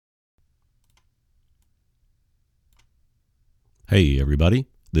Hey everybody,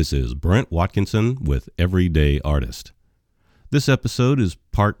 this is Brent Watkinson with Everyday Artist. This episode is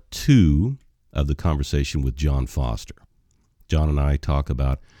part 2 of the conversation with John Foster. John and I talk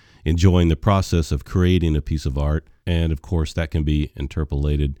about enjoying the process of creating a piece of art, and of course that can be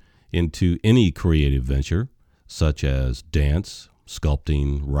interpolated into any creative venture, such as dance,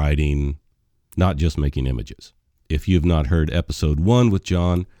 sculpting, writing, not just making images. If you've not heard episode 1 with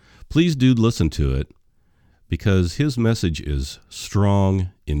John, please do listen to it, because his message is strong,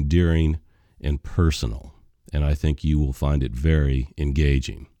 endearing, and personal, and I think you will find it very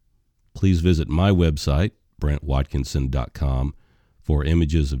engaging. Please visit my website, brentwatkinson.com, for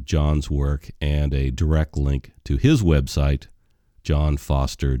images of John's work and a direct link to his website,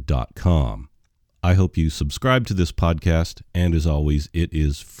 johnfoster.com. I hope you subscribe to this podcast, and as always, it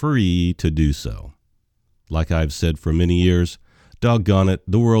is free to do so. Like I've said for many years, doggone it,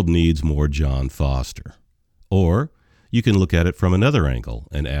 the world needs more John Foster. Or you can look at it from another angle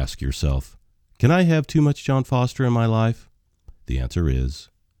and ask yourself, can I have too much John Foster in my life? The answer is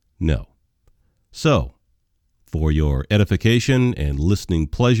no. So, for your edification and listening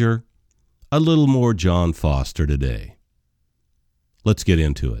pleasure, a little more John Foster today. Let's get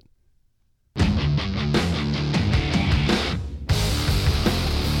into it.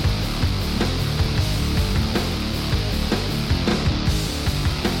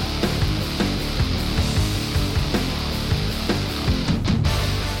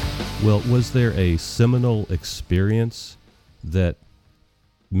 Well, was there a seminal experience that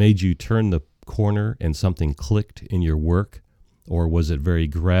made you turn the corner and something clicked in your work? Or was it very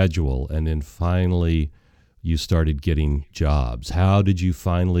gradual and then finally you started getting jobs? How did you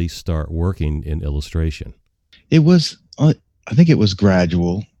finally start working in illustration? It was, I think it was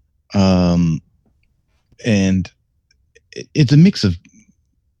gradual. And it's a mix of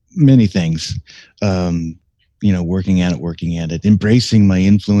many things. Working at it, embracing my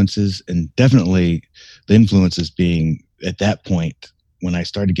influences, and definitely the influences being at that point when I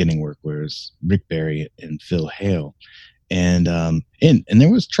started getting work was Rick Barry and Phil Hale. And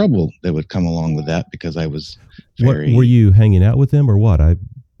there was trouble that would come along with that because I was very... What, were you hanging out with them or what? I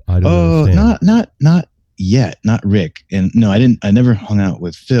don't understand. Not yet, not Rick. And no, I never hung out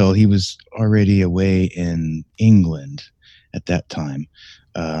with Phil. He was already away in England at that time.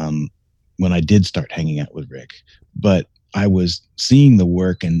 When I did start hanging out with Rick, but I was seeing the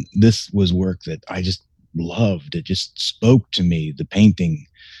work, and this was work that I just loved. It just spoke to me, the painting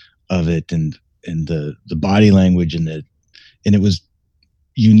of it and the body language and it was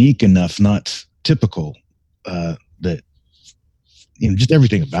unique enough, not typical, that, just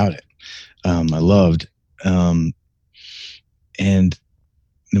everything about it. I loved, and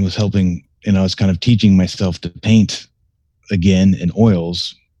it was helping, I was kind of teaching myself to paint again in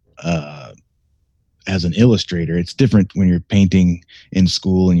oils, as an illustrator. It's different when you're painting in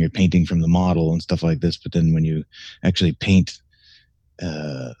school and you're painting from the model and stuff like this. But then when you actually paint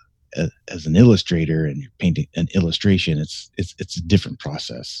as an illustrator and you're painting an illustration, it's a different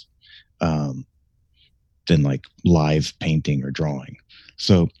process than like live painting or drawing.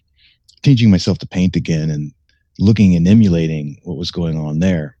 So teaching myself to paint again and looking and emulating what was going on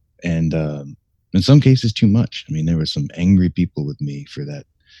there. And in some cases, too much. There were some angry people with me for that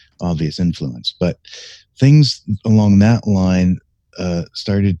obvious influence, but things along that line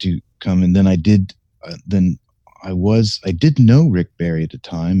started to come. And then I did know Rick Barry at the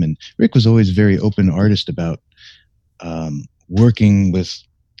time, and Rick was always a very open artist about working with,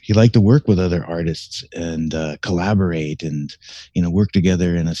 he liked to work with other artists and collaborate and, work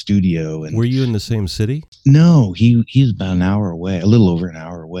together in a studio. And were you in the same city? No, he's about an hour away, a little over an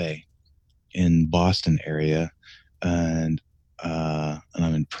hour away in Boston area. And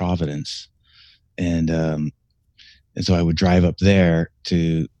I'm in Providence, and so I would drive up there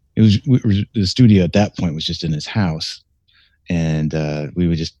to. The studio at that point was just in his house, and we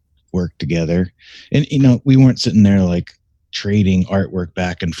would just work together. And we weren't sitting there like trading artwork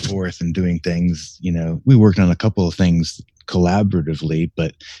back and forth and doing things. We worked on a couple of things collaboratively,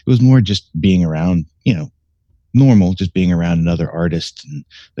 but it was more just being around. Normal, just being around another artist, and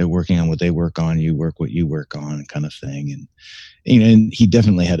they're working on what they work on, you work what you work on, kind of thing. And and he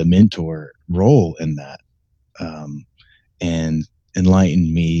definitely had a mentor role in that, and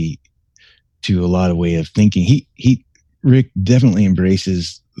enlightened me to a lot of way of thinking. Rick definitely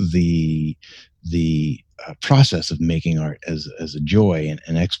embraces the process of making art as a joy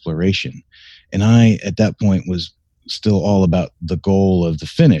and exploration, and I at that point was still all about the goal of the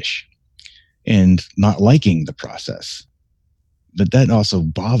finish and not liking the process. But that also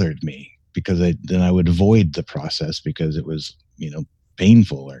bothered me because then I would avoid the process because it was,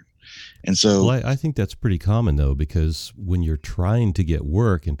 painful And so, Well, I think that's pretty common, though, because when you're trying to get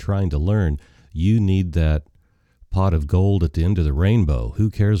work and trying to learn, you need that pot of gold at the end of the rainbow. Who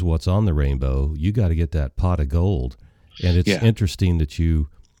cares what's on the rainbow? You got to get that pot of gold. And it's yeah, interesting that you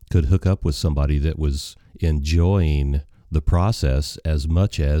could hook up with somebody that was enjoying the process as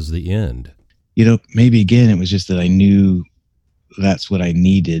much as the end. maybe again, it was just that I knew that's what I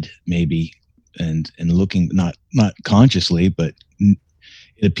needed, maybe, and looking not consciously, but it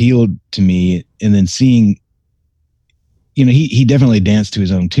appealed to me. And then seeing, he definitely danced to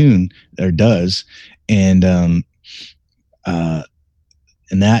his own tune, or does, and uh,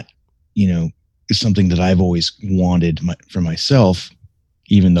 and that is something that I've always wanted for myself,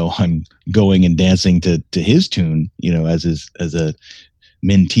 even though I'm going and dancing to his tune, as a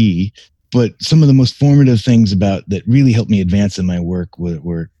mentee. But some of the most formative things about that really helped me advance in my work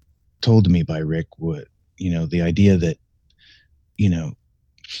were told to me by Rick. The idea that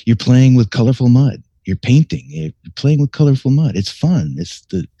you're playing with colorful mud, you're painting, you're playing with colorful mud. It's fun.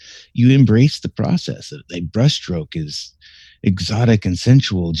 You embrace the process. A brushstroke is exotic and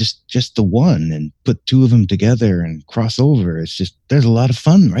sensual, just the one, and put two of them together and cross over. There's a lot of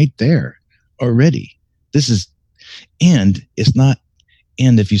fun right there already. And it's not.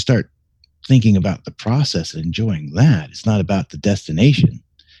 And if you start thinking about the process and enjoying that, it's not about the destination.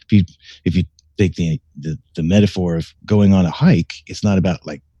 If you take the metaphor of going on a hike, it's not about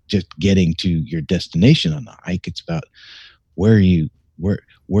like just getting to your destination on the hike. It's about where you're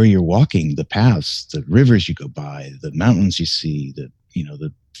walking, the paths, the rivers you go by, the mountains you see, the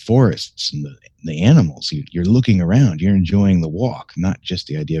forests and the animals. You're looking around, you're enjoying the walk, not just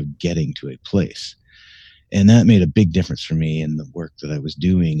the idea of getting to a place. And that made a big difference for me in the work that I was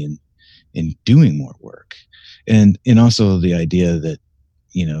doing, and in doing more work. And also the idea that,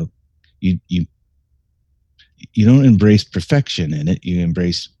 you don't embrace perfection in it. You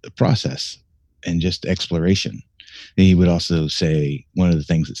embrace the process and just exploration. And he would also say, one of the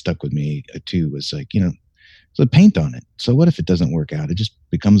things that stuck with me too was like, so paint on it. So what if it doesn't work out? It just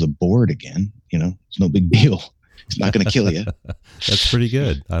becomes a board again. It's no big deal. It's not going to kill you. That's pretty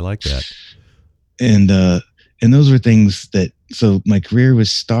good. I like that. And those were things that, so my career was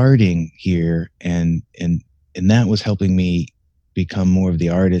starting here, and that was helping me become more of the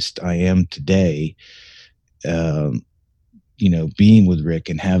artist I am today. Being with Rick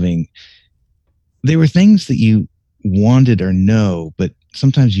and there were things that you wanted or know, but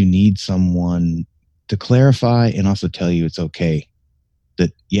sometimes you need someone to clarify and also tell you it's okay,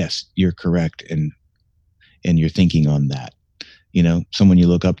 that yes, you're correct, and you're thinking on that, someone you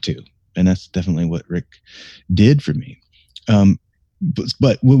look up to. And that's definitely what Rick did for me.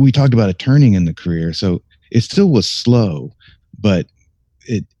 But what we talked about a turning in the career, so it still was slow, but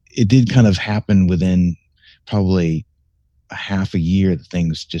it did kind of happen within probably a half a year that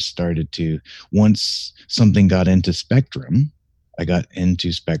things just started to, once something got into Spectrum, I got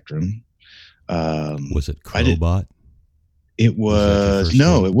into Spectrum. Was it Crowbot? It was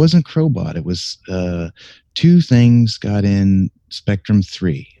no, it wasn't Crowbot. It was two things got in Spectrum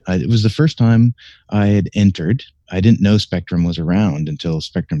 3. It was the first time I had entered. I didn't know Spectrum was around until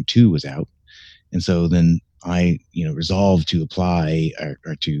Spectrum 2 was out. And so then I, resolved to apply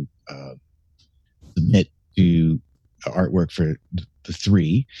or to submit to artwork for the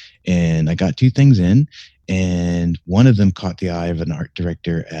 3. And I got two things in, and one of them caught the eye of an art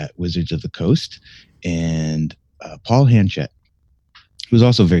director at Wizards of the Coast, and Paul Hanchett, who was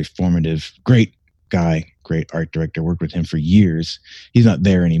also very formative, great guy, great art director. Worked with him for years. He's not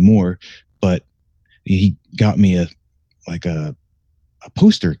there anymore, but he got me a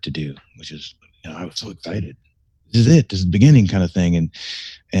poster to do, which is, I was so excited. This is it. This is the beginning kind of thing.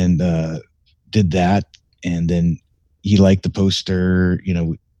 And did that. And then he liked the poster,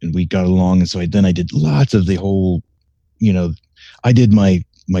 and we got along. And so I did lots of the whole, I did my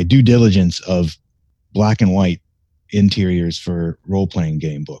due diligence of black and white interiors for role-playing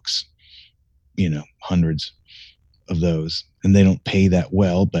game books, hundreds of those, and they don't pay that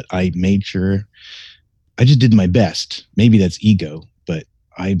well, but I made sure I just did my best. Maybe that's ego, but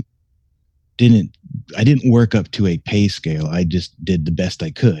I didn't work up to a pay scale. I just did the best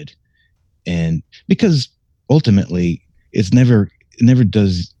I could. And because ultimately it never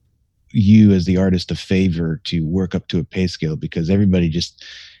does you as the artist a favor to work up to a pay scale, because anybody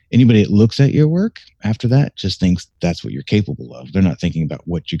that looks at your work after that just thinks that's what you're capable of. They're not thinking about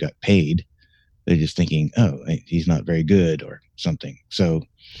what you got paid. They're just thinking, oh, he's not very good or something. So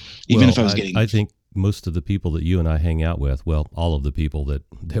even if I think most of the people that you and I hang out with, well, all of the people that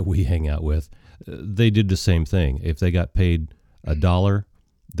we hang out with, they did the same thing. If they got paid $1,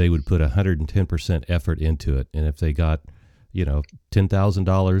 they would put 110% effort into it. And if they got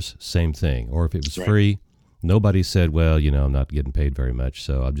 $10,000, same thing. Or if it was free, nobody said, well, I'm not getting paid very much,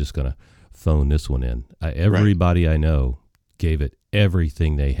 so I'm just going to phone this one in. Everybody I know gave it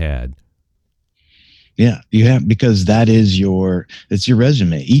everything they had. Yeah, you have, because it's your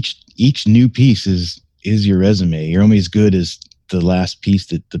resume. Each new piece is your resume. You're only as good as the last piece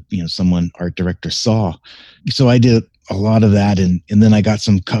that someone, art director, saw. So I did a lot of that, and then I got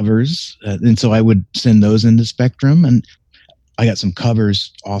some covers, and so I would send those into Spectrum, and I got some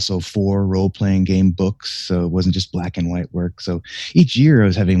covers also for role-playing game books, so it wasn't just black and white work. So each year I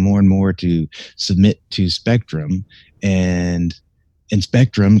was having more and more to submit to Spectrum, and in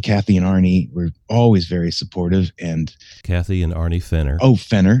Spectrum, Kathy and Arnie were always very supportive. And Kathy and Arnie Fenner. Oh,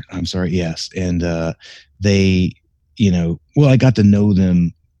 Fenner. I'm sorry. Yes. And they, I got to know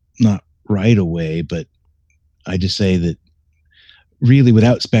them not right away, but I just say that really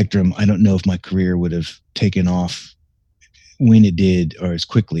without Spectrum, I don't know if my career would have taken off when it did or as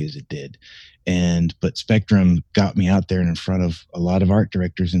quickly as it did. But Spectrum got me out there and in front of a lot of art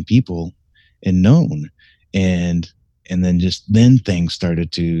directors and people and known. And then things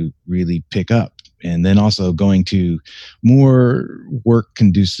started to really pick up. And then also going to more work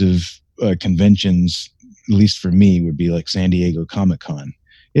conducive conventions, at least for me, would be like San Diego Comic-Con.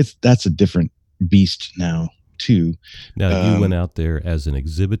 That's a different beast now too. Now, you went out there as an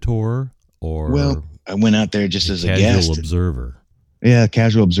exhibitor, or? Well, I went out there just as a guest. Casual observer. Yeah,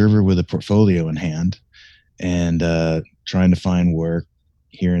 casual observer with a portfolio in hand, and trying to find work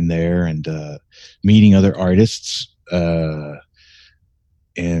here and there, and meeting other artists.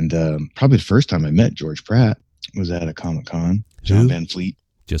 Probably the first time I met George Pratt was at a Comic-Con. John Van Fleet.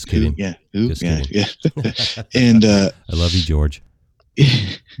 Just kidding. Yeah. Just kidding. Yeah. And I love you, George.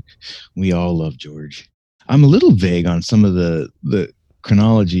 We all love George. I'm a little vague on some of the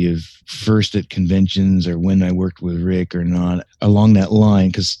chronology of first at conventions or when I worked with Rick or not along that line,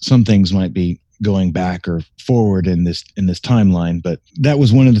 because some things might be going back or forward in this timeline. But that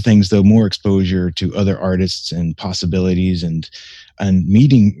was one of the things, though, more exposure to other artists and possibilities and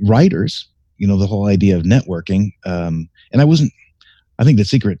meeting writers, the whole idea of networking. I think the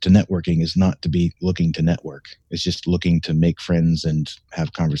secret to networking is not to be looking to network. It's just looking to make friends and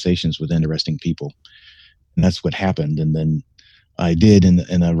have conversations with interesting people. And that's what happened. And then I did,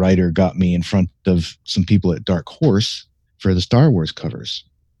 and a writer got me in front of some people at Dark Horse for the Star Wars covers.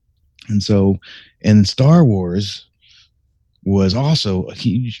 And Star Wars was also a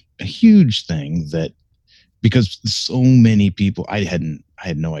huge thing, that because so many people, I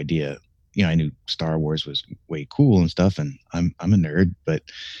had no idea. I knew Star Wars was way cool and stuff, and I'm a nerd, but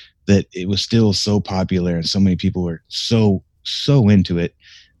that it was still so popular and so many people were so into it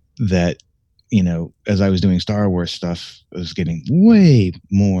that, as I was doing Star Wars stuff, I was getting way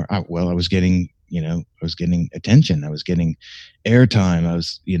more. I was getting attention. I was getting airtime. I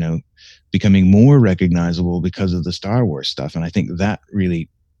was, becoming more recognizable because of the Star Wars stuff. And I think that really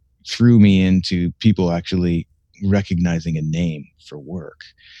threw me into people actually recognizing a name for work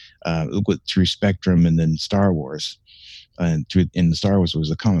through Spectrum and then Star Wars. And in the Star Wars was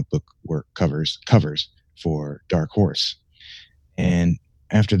the comic book work covers for Dark Horse. And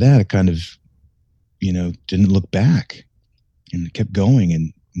after that, it kind of, didn't look back, and it kept going,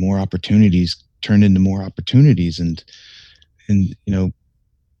 and more opportunities turned into more opportunities, and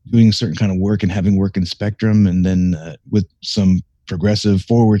doing a certain kind of work and having work in Spectrum, and then with some progressive,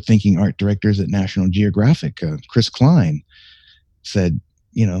 forward-thinking art directors at National Geographic. Chris Klein said,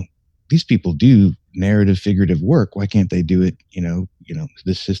 these people do narrative, figurative work. Why can't they do it?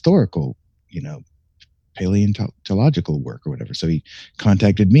 This historical, paleontological work or whatever. So he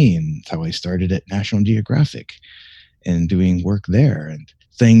contacted me, and that's how I started at National Geographic and doing work there and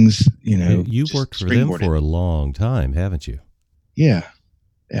things. You've worked for them for a long time, haven't you? Yeah.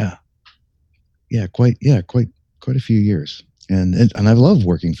 Quite a few years. And I love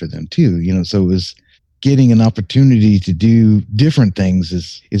working for them too, so it was getting an opportunity to do different things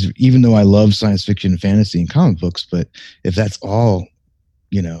is even though I love science fiction and fantasy and comic books, but if that's all,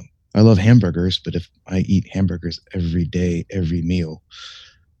 I love hamburgers, but if I eat hamburgers every day, every meal,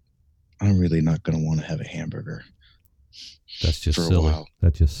 I'm really not going to want to have a hamburger. That's just for silly. A while.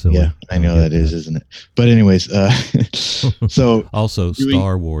 That's just silly. Yeah, I know that is, isn't it? But anyways, so also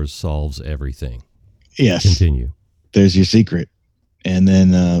Star Wars solves everything. Yes. Continue. There's your secret. And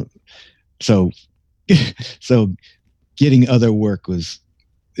then, so getting other work was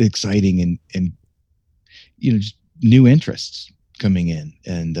exciting and just new interests coming in,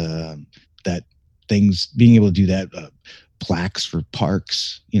 and that things being able to do that, plaques for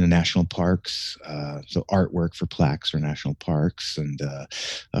parks, national parks, so artwork for plaques for national parks, and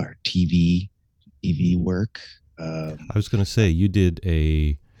our TV work, I was going to say, you did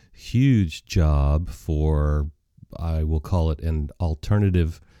a huge job for, I will call it an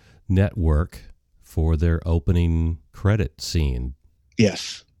alternative network for their opening credit scene.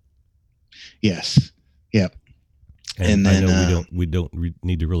 Yes. Yep. And then, I know we don't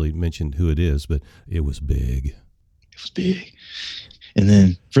need to really mention who it is, but it was big. It was big. And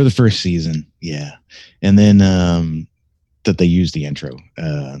then for the first season, yeah. And then that they used the intro.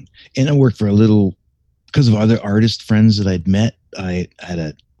 And I worked for a little, because of other artist friends that I'd met. I had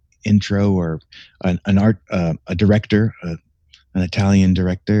an intro or a director, an Italian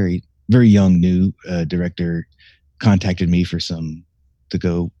director, very young, new director, contacted me to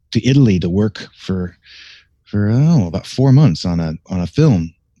go to Italy to work for about 4 months on a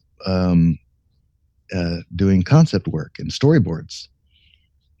film, doing concept work and storyboards.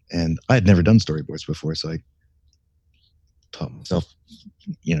 And I had never done storyboards before, so I taught myself,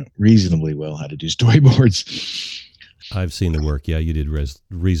 reasonably well how to do storyboards. I've seen the work. Yeah, you did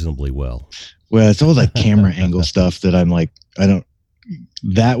reasonably well. Well, it's all that camera angle stuff that I'm like,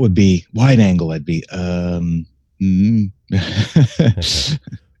 that would be wide angle. I'd be,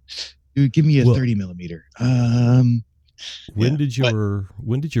 give me a 30 millimeter. When did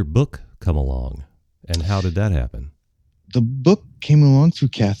your book come along, and how did that happen? The book came along through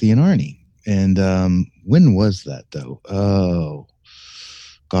Kathy and Arnie. And when was that, though? Oh,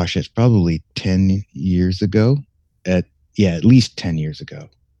 gosh, it's probably 10 years ago. At least 10 years ago.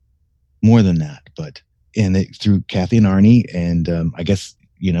 More than that, but through Kathy and Arnie, and I guess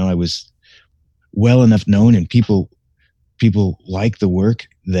I was well enough known, and people liked the work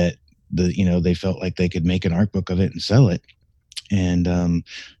that they felt like they could make an art book of it and sell it. And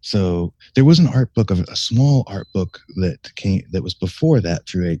so there was an art book, a small art book that was before that,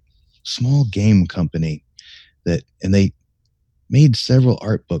 through a small game company and they made several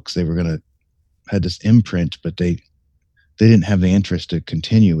art books. They were had this imprint, but they didn't have the interest to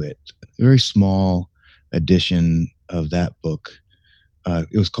continue it. A very small edition of that book.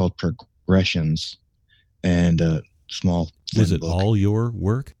 It was called Progressions, and small. Was it book. All your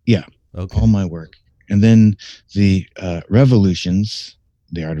work? Yeah. Okay. All my work. And then the Revolutions,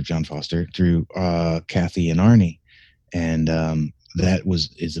 The Art of John Foster, through Kathy and Arnie. And that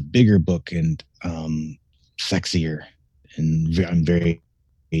is a bigger book and sexier. And I'm very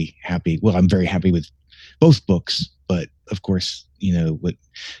happy. Well, I'm very happy with both books, but of course, what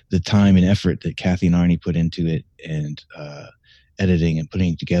the time and effort that Kathy and Arnie put into it, and editing and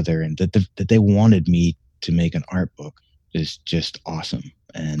putting it together, and that they wanted me to make an art book is just awesome.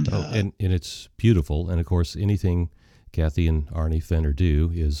 And and it's beautiful. And of course, anything Kathy and Arnie Fenner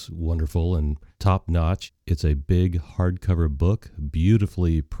do is wonderful and top notch. It's a big hardcover book,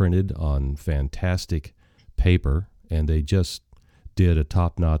 beautifully printed on fantastic paper, and they just did a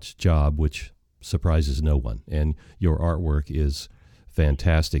top notch job, which surprises no one. And your artwork is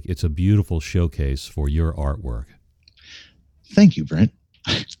fantastic. It's a beautiful showcase for your artwork. Thank you, Brent.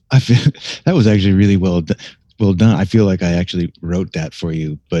 I feel that was actually really well done. I feel like I actually wrote that for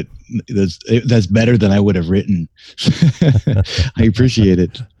you, but that's better than I would have written. I appreciate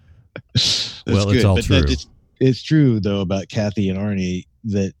it. Well, it's all true. It's true though about Kathy and Arnie,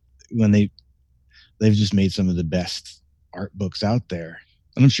 that when they've just made some of the best art books out there,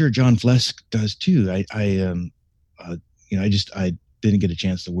 and I'm sure John Flesk does too. I didn't get a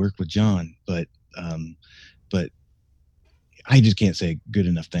chance to work with John, but I just can't say good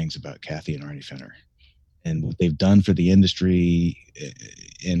enough things about Kathy and Arnie Fenner and what they've done for the industry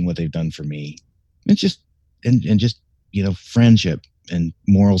and what they've done for me. It's just, and just, friendship and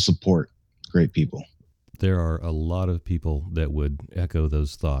moral support. Great people. There are a lot of people that would echo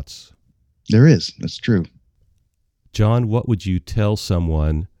those thoughts. There is. That's true. John, what would you tell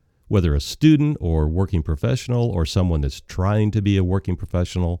someone, whether a student or working professional or someone that's trying to be a working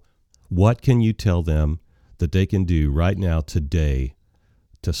professional, what can you tell them that they can do right now today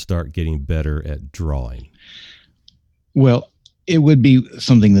to start getting better at drawing? Well, it would be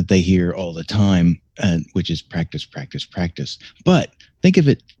something that they hear all the time, which is practice, practice, practice. But think of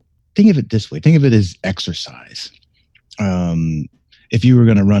it this way. Think of it as exercise. If you were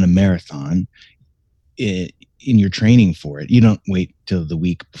going to run a marathon, in your training for it, you don't wait till the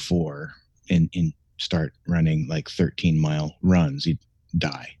week before and start running like 13-mile runs. You'd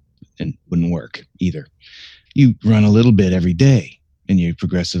die and wouldn't work either. You run a little bit every day, and you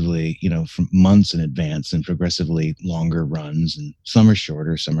progressively, from months in advance, and progressively longer runs, and some are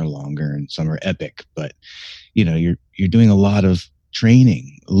shorter, some are longer, and some are epic. But you're doing a lot of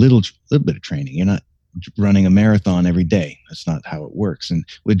training, a little bit of training. You're not running a marathon every day. That's not how it works. And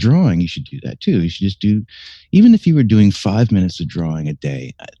with drawing, you should do that too. You should just do, even if you were doing 5 minutes of drawing a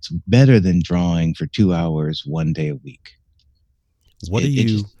day, it's better than drawing for 2 hours one day a week. What are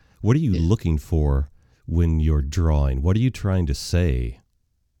you looking for when you're drawing? What are you trying to say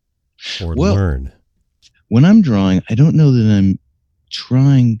or learn? When I'm drawing, I don't know that I'm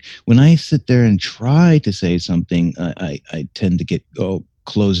trying. When I sit there and try to say something, I tend to get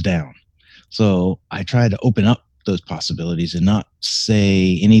closed down. So I try to open up those possibilities and not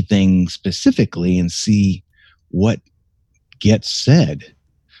say anything specifically and see what gets said.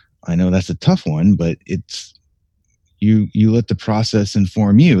 I know that's a tough one, but it's you let the process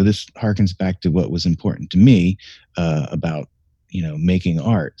inform you. This harkens back to what was important to me about making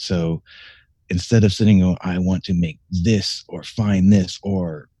art. So instead of sitting, oh, I want to make this or find this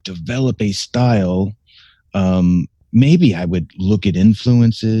or develop a style, maybe I would look at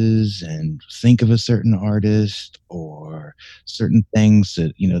influences and think of a certain artist or certain things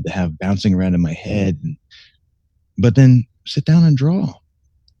that, that have bouncing around in my head. But then sit down and draw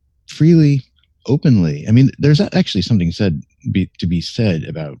freely, openly. I mean, there's actually something to be said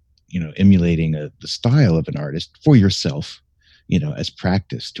about, emulating the style of an artist for yourself, as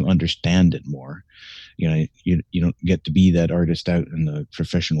practice to understand it more. You don't get to be that artist out in the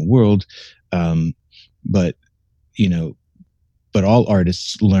professional world. But all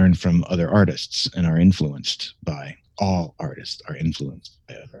artists learn from other artists and are influenced by all artists are influenced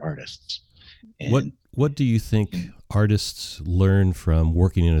by other artists. And what do you think artists learn from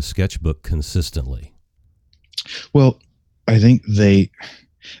working in a sketchbook consistently? Well, I think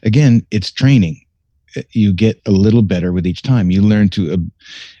it's training. You get a little better with each time. You learn to,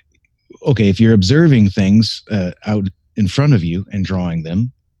 if you're observing things out in front of you and drawing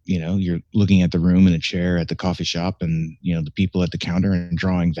them, you're looking at the room and a chair at the coffee shop and, the people at the counter and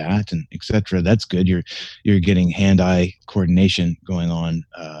drawing that and etc. That's good. You're getting hand-eye coordination going on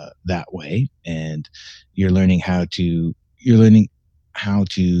that way. And you're learning how to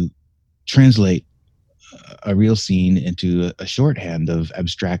translate a real scene into a shorthand of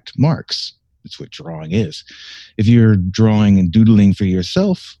abstract marks. That's what drawing is. If you're drawing and doodling for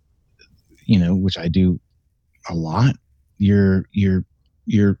yourself, which I do a lot, you're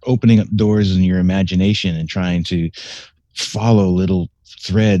opening up doors in your imagination and trying to follow little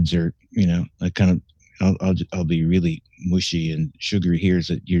threads or, like kind of, I'll be really mushy and sugary here is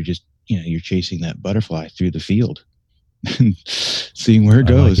that you're just, you're chasing that butterfly through the field and seeing where it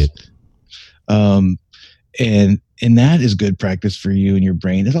goes. I like it. And that is good practice for you and your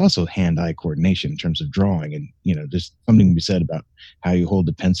brain. It's also hand-eye coordination in terms of drawing. And, there's something to be said about how you hold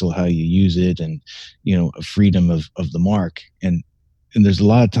the pencil, how you use it, and, a freedom of the mark. And there's a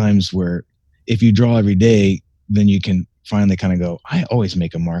lot of times where if you draw every day, then you can finally kind of go, I always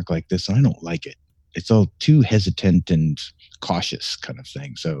make a mark like this and I don't like it. It's all too hesitant and cautious kind of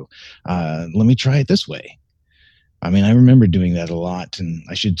thing. So let me try it this way. I mean, I remember doing that a lot and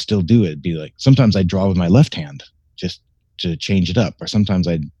I should still do it. It'd be like, sometimes I draw with my left hand just to change it up. Or sometimes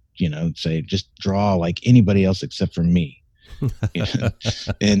I'd, say, just draw like anybody else except for me.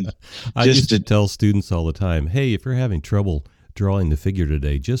 And I used to tell students all the time, hey, if you're having trouble drawing the figure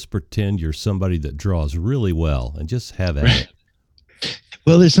today, just pretend you're somebody that draws really well and just have at it.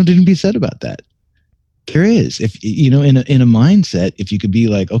 Well, there's something to be said about that. There is. If in a mindset, if you could be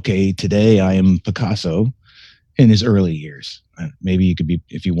like, okay, today I am Picasso in his early years. Maybe you could be,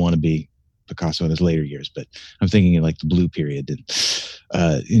 if you want to be Picasso in his later years, but I'm thinking in like the blue period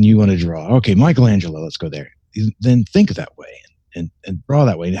and you want to draw, okay, Michelangelo, let's go there. Then think that way and draw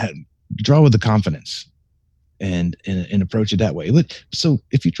that way. Draw with the confidence and approach it that way. So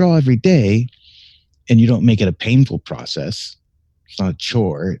if you draw every day and you don't make it a painful process, it's not a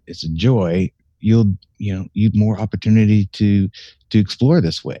chore, it's a joy, you'd more opportunity to explore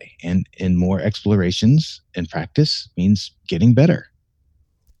this way, and more explorations and practice means getting better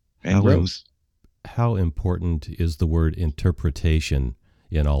and growth. How important is the word interpretation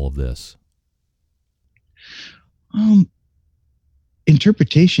in all of this?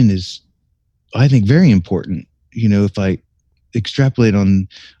 Interpretation is, I think, very important. If I extrapolate on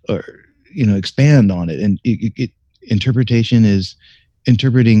or expand on it, and interpretation is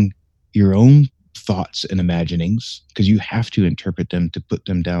interpreting your own thoughts and imaginings, because you have to interpret them to put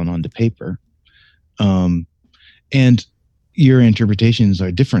them down onto paper. And your interpretations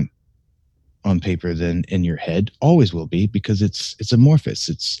are different on paper than in your head, always will be, because it's amorphous.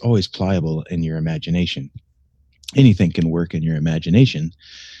 It's always pliable in your imagination. Anything can work in your imagination.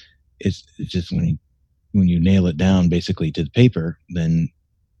 It's just when you nail it down basically to the paper, then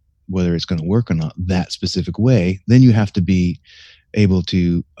whether it's going to work or not that specific way, then you have to be able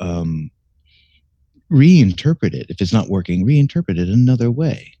to reinterpret it. If it's not working, reinterpret it another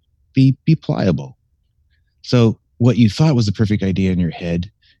way. Be pliable. So what you thought was the perfect idea in your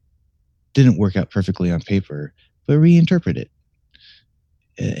head didn't work out perfectly on paper, but reinterpret it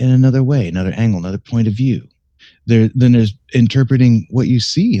in another way, another angle, another point of view. Then there's interpreting what you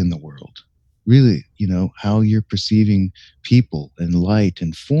see in the world. Really, how you're perceiving people and light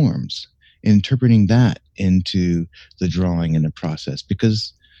and forms, interpreting that into the drawing and the process,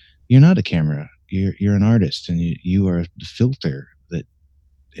 because you're not a camera. You're an artist, and you are the filter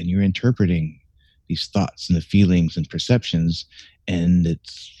and you're interpreting these thoughts and the feelings and perceptions, and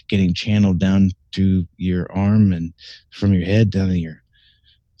it's getting channeled down to your arm and from your head down to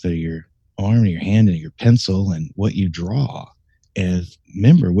your arm and your hand and your pencil and what you draw. And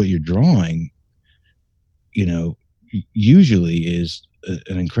remember, what you're drawing, usually is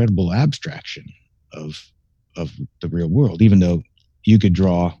an incredible abstraction of the real world, even though you could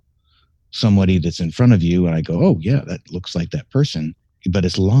draw somebody that's in front of you and I go, oh yeah, that looks like that person, but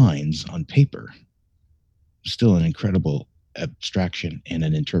it's lines on paper. Still an incredible abstraction and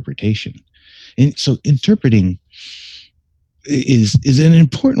an interpretation. And so interpreting is an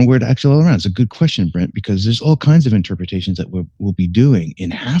important word actually all around. It's a good question, Brent, because there's all kinds of interpretations that we'll be doing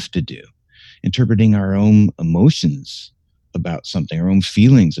and have to do. Interpreting our own emotions about something, our own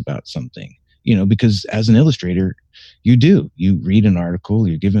feelings about something, because as an illustrator, you read an article,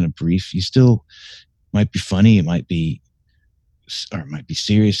 you're given a brief, you still might be funny, it might be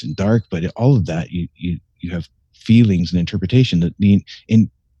serious and dark, but all of that, you have feelings and interpretation. That the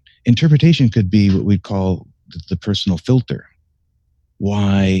interpretation could be what we'd call the personal filter,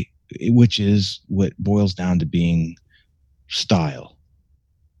 which is what boils down to being style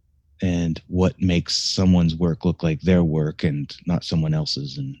and what makes someone's work look like their work and not someone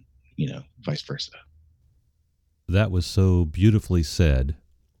else's, and vice versa. That was so beautifully said,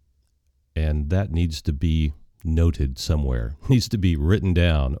 and that needs to be noted somewhere. It needs to be written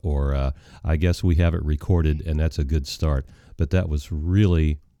down, or I guess we have it recorded, and that's a good start. But that was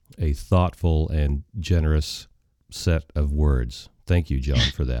really a thoughtful and generous set of words. Thank you,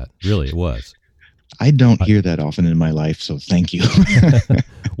 John, for that. Really, it was. I don't hear that often in my life, so thank you.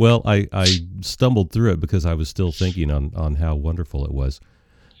 Well, I stumbled through it because I was still thinking on how wonderful it was.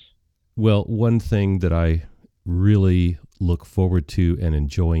 Well, one thing that I really look forward to and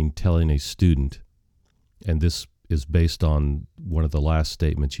enjoying telling a student, and this is based on one of the last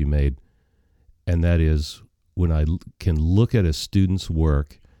statements you made, and that is when I can look at a student's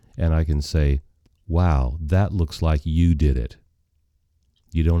work and I can say, wow, that looks like you did it.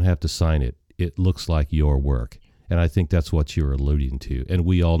 You don't have to sign it. It looks like your work. And I think that's what you're alluding to. And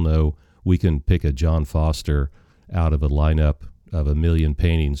we all know we can pick a John Foster out of a lineup of a million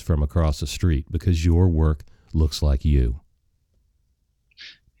paintings from across the street because your work looks like you.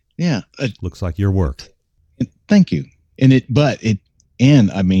 Yeah. Looks like your work. Thank you.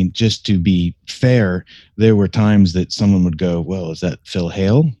 And I mean, just to be fair, there were times that someone would go, well, is that Phil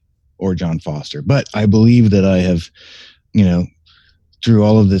Hale or John Foster? But I believe that I have, through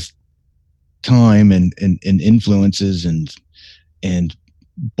all of this time and influences and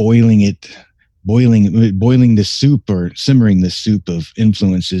boiling this soup or simmering this soup of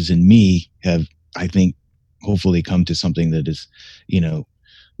influences in me have, I think, hopefully come to something that is,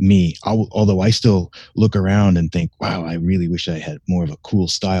 me. Although I still look around and think, wow, I really wish I had more of a cool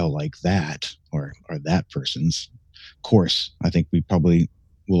style like that or that person's. Of course, I think we probably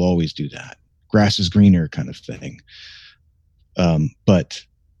will always do that. Grass is greener kind of thing. But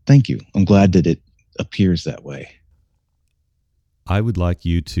thank you. I'm glad that it appears that way. I would like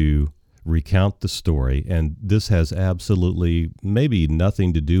you to recount the story, and this has absolutely maybe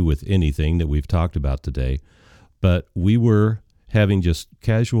nothing to do with anything that we've talked about today, but we were having just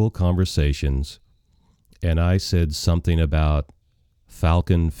casual conversations, and I said something about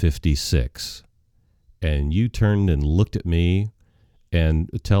Falcon 56, and you turned and looked at me and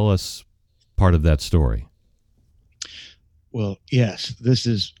tell us part of that story. Well, yes, this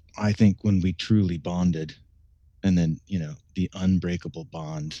is, I think, when we truly bonded, and then, the unbreakable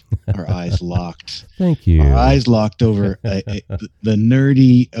bond, our eyes locked. Thank you. Our eyes locked over the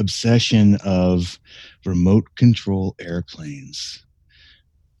nerdy obsession of remote control airplanes.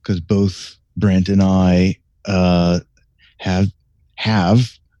 Because both Brent and I have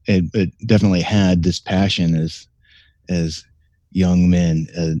definitely had this passion as young men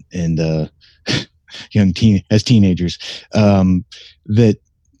and as teenagers, that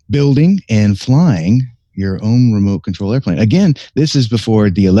building and flying your own remote control airplane. Again, this is before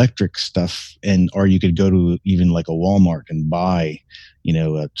the electric stuff, or you could go to even like a Walmart and buy,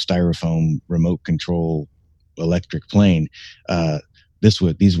 a styrofoam remote control electric plane.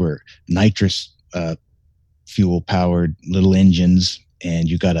 These were nitrous fuel powered little engines, and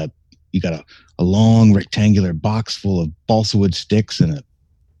you got a long rectangular box full of balsa wood sticks and a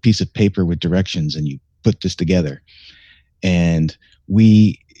piece of paper with directions, and you put this together. And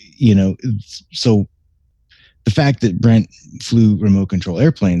we, so the fact that Brent flew remote control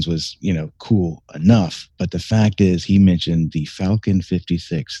airplanes was, cool enough. But the fact is, he mentioned the Falcon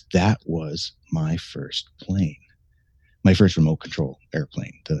 56. That was my first plane, my first remote control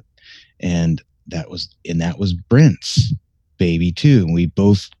airplane. And that was Brent's baby too. And we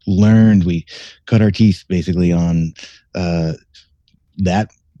both learned, we cut our teeth basically on that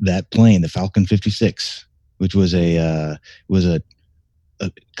plane, the Falcon 56, which was a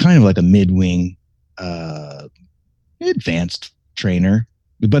kind of like a mid-wing advanced trainer,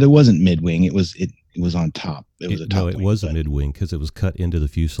 but it wasn't mid-wing. It was on top. It was a top. No, it was a mid-wing because it was cut into the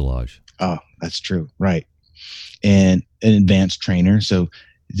fuselage. Oh, that's true. Right. And an advanced trainer. So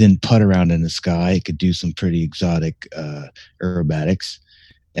it didn't putt around in the sky. It could do some pretty exotic aerobatics,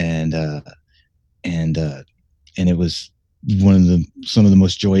 and it was some of the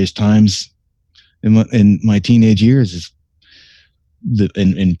most joyous times in my teenage years, is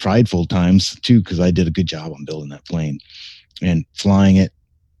in prideful times too, because I did a good job on building that plane and flying it.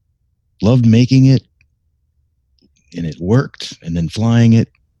 Loved making it, and it worked. And then flying it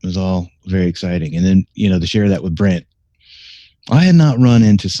was all very exciting. And then, to share that with Brent, I had not run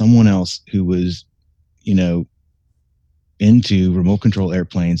into someone else who was, into remote control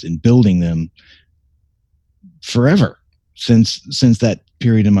airplanes and building them forever since that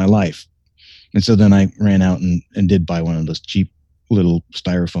period in my life. And so then I ran out and did buy one of those cheap little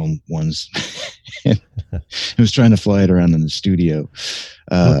styrofoam ones. I was trying to fly it around in the studio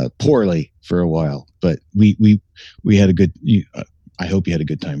poorly for a while, but we had a good. I hope you had a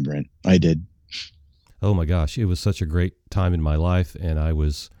good time, Brent. I did. Oh my gosh, it was such a great time in my life, and I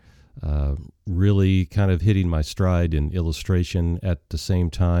was really kind of hitting my stride in illustration at the same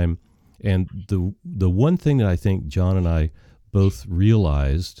time. And the one thing that I think John and I both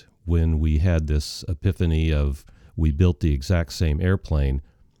realized when we had this epiphany of we built the exact same airplane,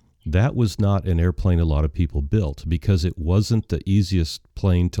 that was not an airplane a lot of people built, because it wasn't the easiest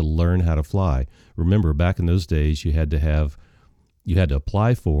plane to learn how to fly. Remember, back in those days, you had to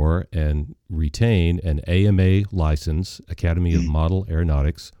apply for and retain an AMA license, Academy of Model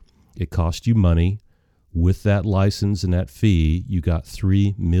Aeronautics. It cost you money. With that license and that fee, you got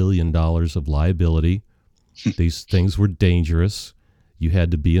 $3 million of liability. These things were dangerous. You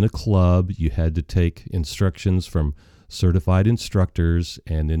had to be in a club. You had to take instructions from certified instructors.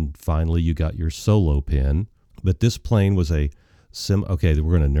 And then finally, you got your solo pin. But this plane was okay,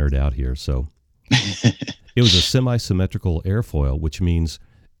 we're going to nerd out here. So it was a semi-symmetrical airfoil, which means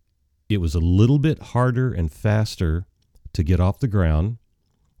it was a little bit harder and faster to get off the ground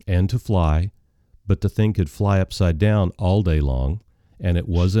and to fly, but the thing could fly upside down all day long, and it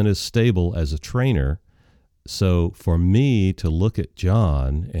wasn't as stable as a trainer. So for me to look at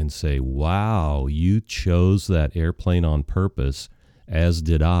John and say, wow, you chose that airplane on purpose, as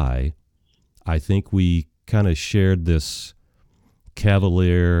did I think we kind of shared this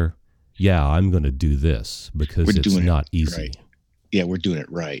cavalier, yeah, I'm going to do this because it's not easy. Right. Yeah, we're doing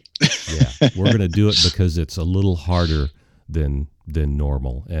it right. Yeah, we're going to do it because it's a little harder than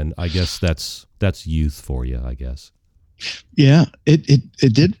normal. And I guess that's youth for you, I guess. Yeah, it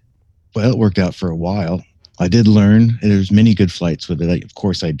did. Well, it worked out for a while. I did learn. There's many good flights with it. Of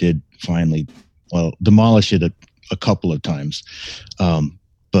course, I did finally, demolish it a couple of times.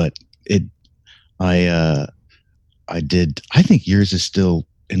 But I did. I think yours is still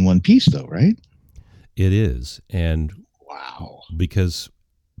in one piece, though, right? It is. And wow, because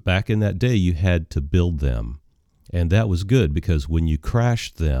back in that day, you had to build them. And that was good, because when you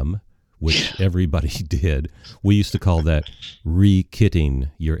crashed them, which everybody did, we used to call that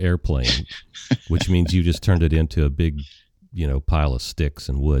re-kitting your airplane, which means you just turned it into a big, pile of sticks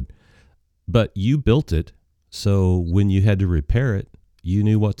and wood. But you built it, so when you had to repair it, you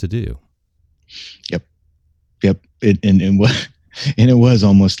knew what to do. Yep. And it was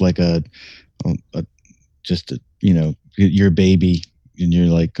almost like your baby, and you're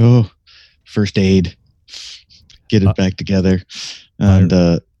like, oh, first aid, get it back together.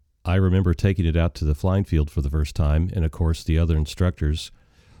 And I remember taking it out to the flying field for the first time, and of course the other instructors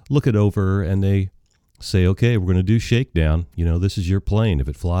look it over and they say, okay, we're going to do shakedown. This is your plane. If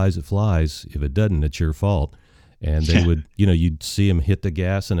it flies, it flies. If it doesn't, it's your fault. And they would, you'd see them hit the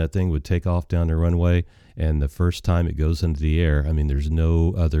gas and that thing would take off down the runway. And the first time it goes into the air, I mean, there's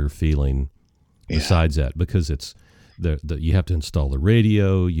no other feeling besides that, because you have to install the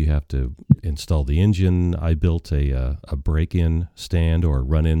radio, you have to install the engine. I built a break-in stand or a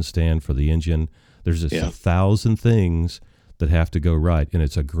run-in stand for the engine. There's just 1,000 things that have to go right, and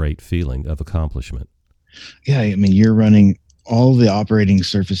it's a great feeling of accomplishment. Yeah, I mean, you're running all the operating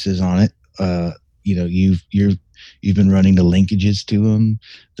surfaces on it. You've been running the linkages to them,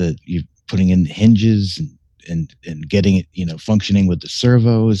 that you're putting in hinges and getting it, functioning with the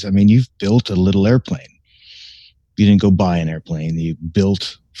servos. I mean, you've built a little airplane. You didn't go buy an airplane. You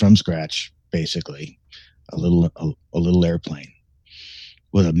built from scratch, basically, a little airplane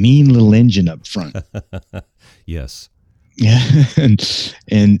with a mean little engine up front. Yes. Yeah, and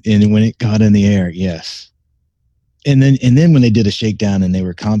when it got in the air, yes. And then when they did a shakedown and they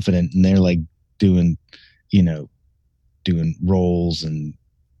were confident and they're like doing rolls and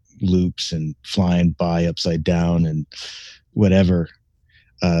loops and flying by upside down and whatever,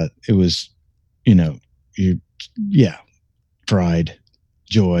 it was, pride,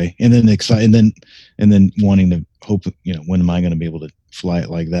 joy, and then excited, and then wanting to hope, when am I going to be able to fly it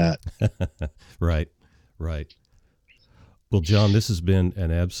like that? Right. Well, John, this has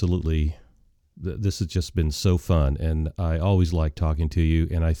just been so fun, and I always like talking to you,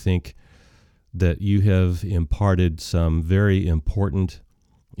 and I think that you have imparted some very important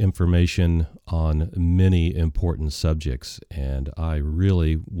information on many important subjects, and I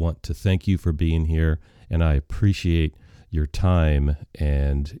really want to thank you for being here, and I appreciate your time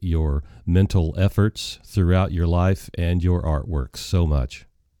and your mental efforts throughout your life and your artwork so much.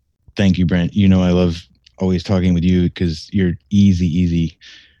 Thank you, Brent. I love always talking with you because you're easy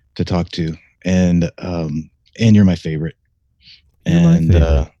to talk to, and you're my favorite. And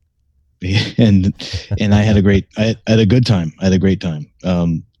I had a good time. I had a great time.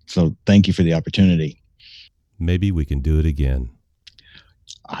 So thank you for the opportunity. Maybe we can do it again.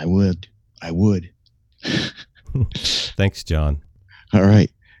 I would. Thanks, John. All right.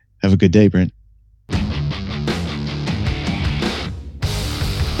 Have a good day, Brent.